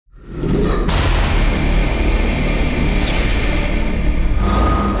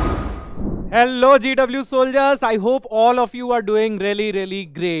Hello GW soldiers, I hope all of you are doing really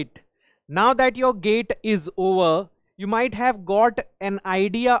great. Now that your gate is over, you might have got an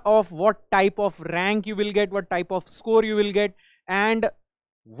idea of what type of rank you will get, what type of score you will get, and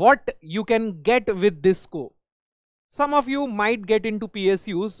what you can get with this score. Some of you might get into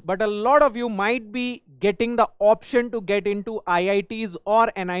PSUs, but a lot of you might be getting the option to get into IITs or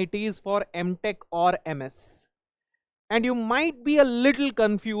NITs for M.TECH or MS. And you might be a little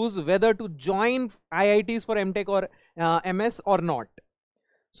confused whether to join IITs for M.TECH or MS or not.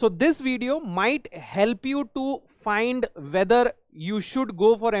 So this video might help you to find whether you should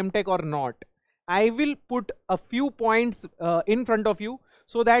go for M.TECH or not. I will put a few points in front of you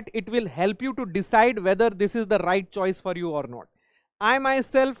so that it will help you to decide whether this is the right choice for you or not. I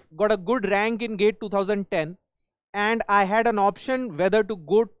myself got a good rank in GATE 2010 and I had an option whether to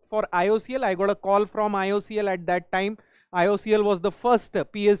go for IOCL. I got a call from IOCL at that time. IOCL was the first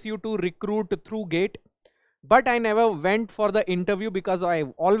PSU to recruit through GATE, but I never went for the interview because I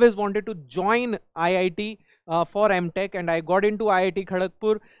always wanted to join IIT for M.TECH, and I got into IIT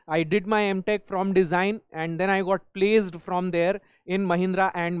Kharagpur. I did my M.TECH from design and then I got placed from there in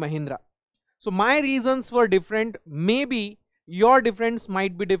Mahindra and Mahindra. So my reasons were different. Maybe your difference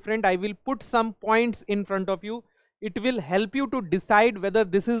might be different. I will put some points in front of you. It will help you to decide whether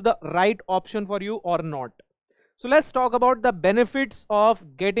this is the right option for you or not. So let's talk about the benefits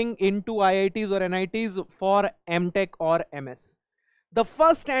of getting into IITs or NITs for M.TECH or MS. The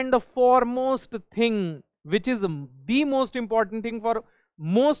first and the foremost thing, which is the most important thing for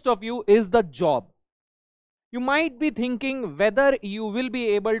most of you, is the job. You might be thinking whether you will be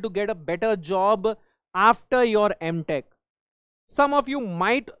able to get a better job after your M.TECH. Some of you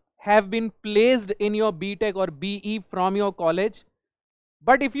might have been placed in your B.TECH or BE from your college.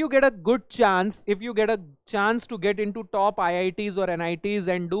 But if you get a good chance, if you get a chance to get into top IITs or NITs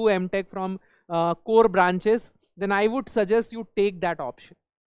and do M.TECH from core branches, then I would suggest you take that option.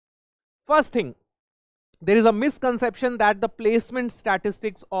 First thing, there is a misconception that the placement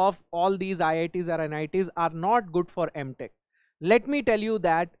statistics of all these IITs or NITs are not good for M.TECH. Let me tell you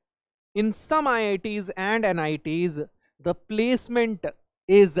that in some IITs and NITs, the placement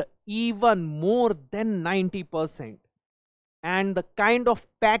is even more than 90%. And the kind of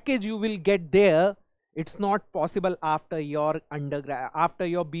package you will get there, it's not possible after your undergrad, after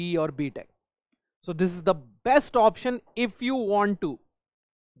your BE or BTech. So this is the best option if you want to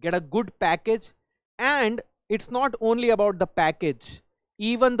get a good package. And it's not only about the package,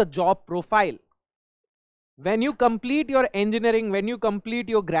 even the job profile. When you complete your engineering, when you complete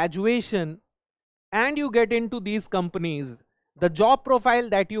your graduation and you get into these companies, the job profile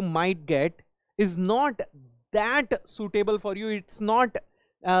that you might get is not that suitable for you. It's not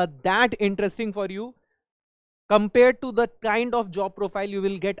that interesting for you compared to the kind of job profile you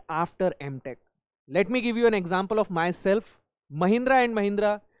will get after M.TECH. Let me give you an example of myself. Mahindra and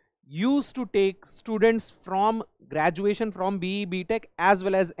Mahindra used to take students from graduation from BE, BTech as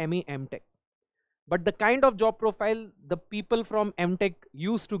well as ME, M.TECH. But the kind of job profile the people from M.TECH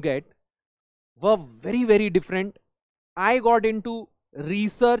used to get were very different. I got into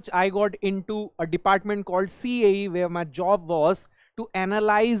research. I got into a department called CAE, where my job was to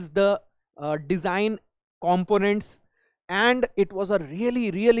analyze the design components, and it was a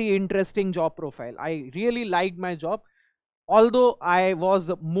really interesting job profile. I really liked my job, although I was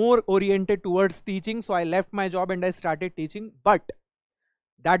more oriented towards teaching, so I left my job and I started teaching. But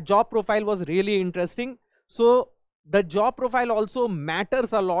that job profile was really interesting. So the job profile also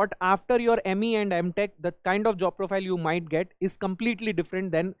matters a lot. After your ME and M.TECH, the kind of job profile you might get is completely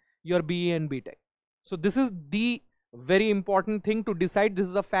different than your BE and BTech. So this is the very important thing to decide. This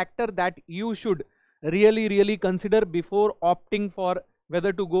is a factor that you should really consider before opting for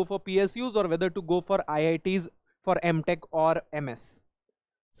whether to go for PSUs or whether to go for IITs for M.TECH or MS.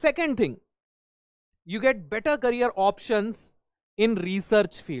 Second thing, you get better career options in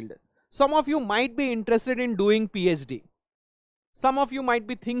research field. Some of you might be interested in doing PhD. Some of you might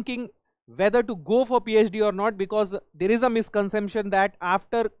be thinking whether to go for PhD or not, because there is a misconception that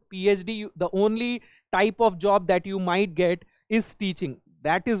after PhD, the only type of job that you might get is teaching.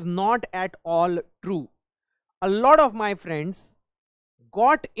 That is not at all true. A lot of my friends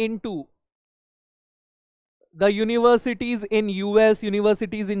got into the universities in US,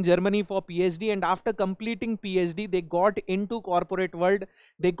 universities in Germany for PhD, and after completing PhD, they got into corporate world.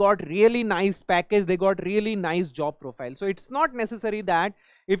 They got really nice package, they got really nice job profile. So it's not necessary that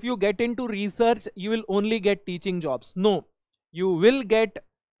if you get into research, you will only get teaching jobs. No, you will get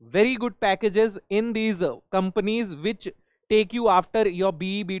very good packages in these companies which take you after your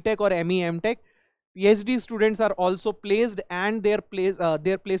BE, BTech or ME, M.TECH. PhD students are also placed, and their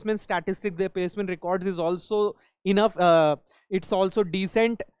placement statistics, their placement records is also enough. It's also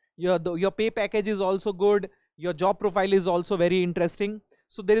decent. Your pay package is also good. Your job profile is also very interesting.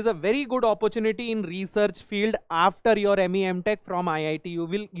 So there is a very good opportunity in research field after your ME M.TECH from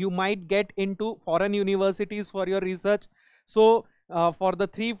IIT. You might get into foreign universities for your research. So for the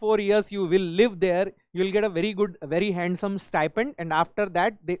 3-4 years you will live there, you will get a very good, very handsome stipend, and after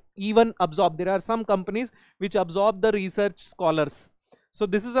that they even absorb. There are some companies which absorb the research scholars. So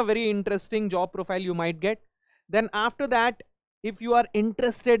this is a very interesting job profile you might get. Then after that, if you are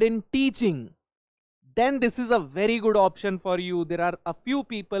interested in teaching, then this is a very good option for you. There are a few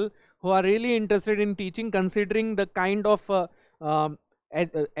people who are really interested in teaching, considering the kind of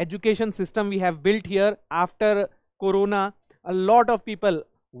education system we have built here after Corona. A lot of people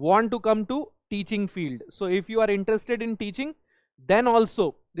want to come to teaching field. So if you are interested in teaching, then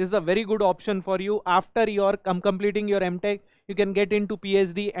also this is a very good option for you. After your completing your M.TECH, you can get into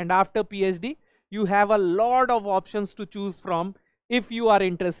PhD, and after PhD you have a lot of options to choose from if you are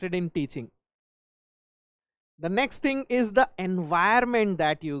interested in teaching. The next thing is the environment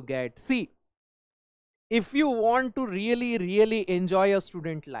that you get. See, if you want to really enjoy a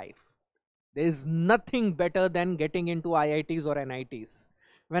student life, there is nothing better than getting into IITs or NITs.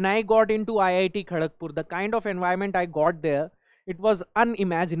 When I got into IIT Kharagpur, the kind of environment I got there, it was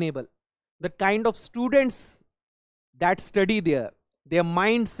unimaginable. The kind of students that study there, their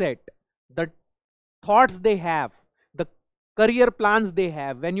mindset, the thoughts they have, the career plans they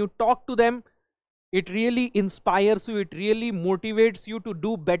have, when you talk to them, it really inspires you, it really motivates you to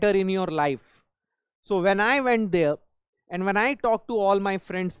do better in your life. So when I went there and when I talked to all my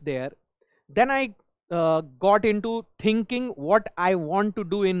friends there, then I got into thinking what I want to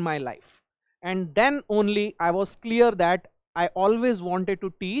do in my life. And then only I was clear that I always wanted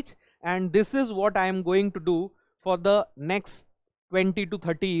to teach, and this is what I am going to do for the next 20 to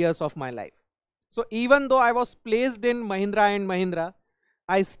 30 years of my life. So even though I was placed in Mahindra and Mahindra,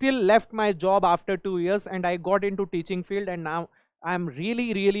 I still left my job after 2 years and I got into teaching field, and now I am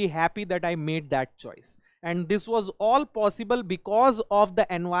really happy that I made that choice. And this was all possible because of the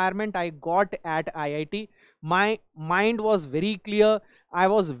environment I got at IIT. My mind was very clear. I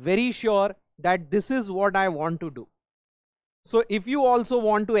was very sure that this is what I want to do. So if you also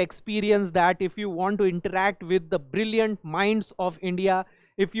want to experience that, if you want to interact with the brilliant minds of India,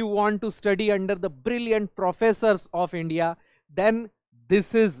 if you want to study under the brilliant professors of India, then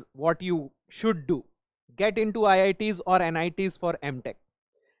this is what you should do. Get into IITs or NITs for M.TECH.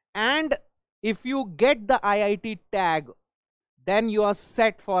 And if you get the IIT tag, then you are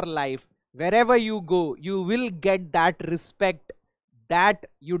set for life. Wherever you go, you will get that respect that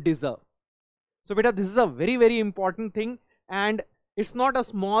you deserve. So beta, this is a very important thing, and it's not a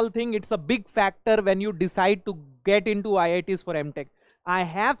small thing, it's a big factor when you decide to get into IITs for M.TECH. I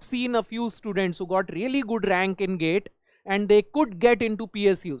have seen a few students who got really good rank in GATE and they could get into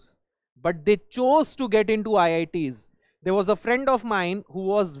PSUs, but they chose to get into IITs. There was a friend of mine who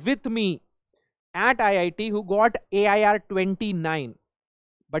was with me at IIT who got AIR 29,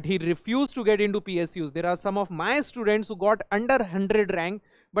 but he refused to get into PSUs. There are some of my students who got under 100 rank,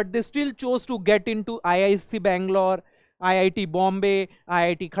 but they still chose to get into IIT Bangalore, IIT Bombay,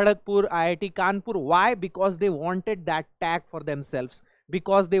 IIT Kharagpur, IIT Kanpur. Why? Because they wanted that tag for themselves,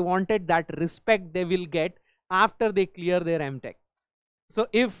 because they wanted that respect they will get after they clear their M.TECH. So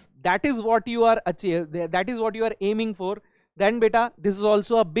if that is what you are aiming for, then beta, this is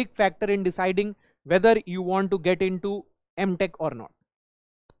also a big factor in deciding whether you want to get into M.TECH or not.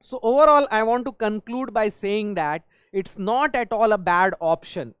 So overall, I want to conclude by saying that it's not at all a bad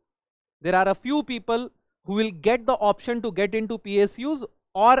option. There are a few people who will get the option to get into PSUs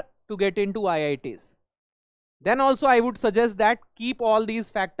or to get into IITs. Then also I would suggest that keep all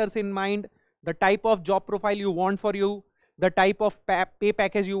these factors in mind: the type of job profile you want for you, the type of pay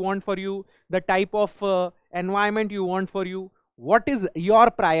package you want for you, the type of environment you want for you. What is your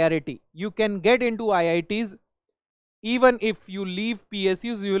priority? You can get into IITs. Even if you leave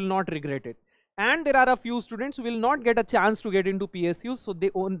PSUs, you will not regret it. And there are a few students who will not get a chance to get into PSUs, so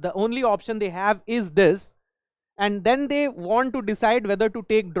the only option they have is this, and then they want to decide whether to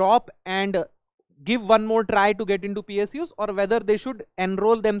take drop and give one more try to get into PSUs, or whether they should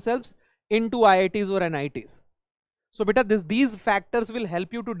enroll themselves into IITs or NITs. So beta, these factors will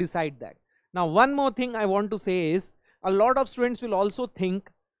help you to decide that. Now one more thing I want to say is, a lot of students will also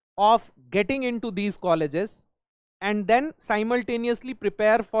think of getting into these colleges and then simultaneously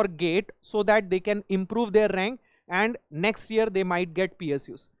prepare for GATE so that they can improve their rank, and next year they might get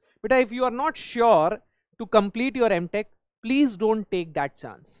PSUs. But if you are not sure to complete your M.TECH, please don't take that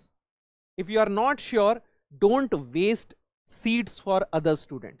chance. If you are not sure, don't waste seats for other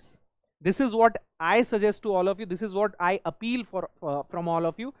students. This is what I suggest to all of you. This is what I appeal for from all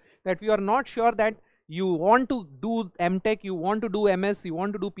of you, that if you are not sure that you want to do M.TECH, you want to do MS, you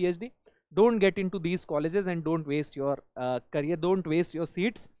want to do PhD, don't get into these colleges and don't waste your career, don't waste your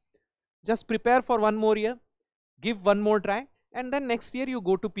seats. Just prepare for one more year, give one more try, and then next year you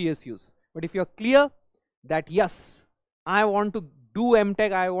go to PSUs. But if you're clear that yes, I want to do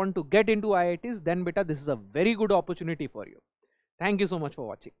M.TECH, I want to get into IITs, then beta, this is a very good opportunity for you. Thank you so much for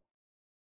watching.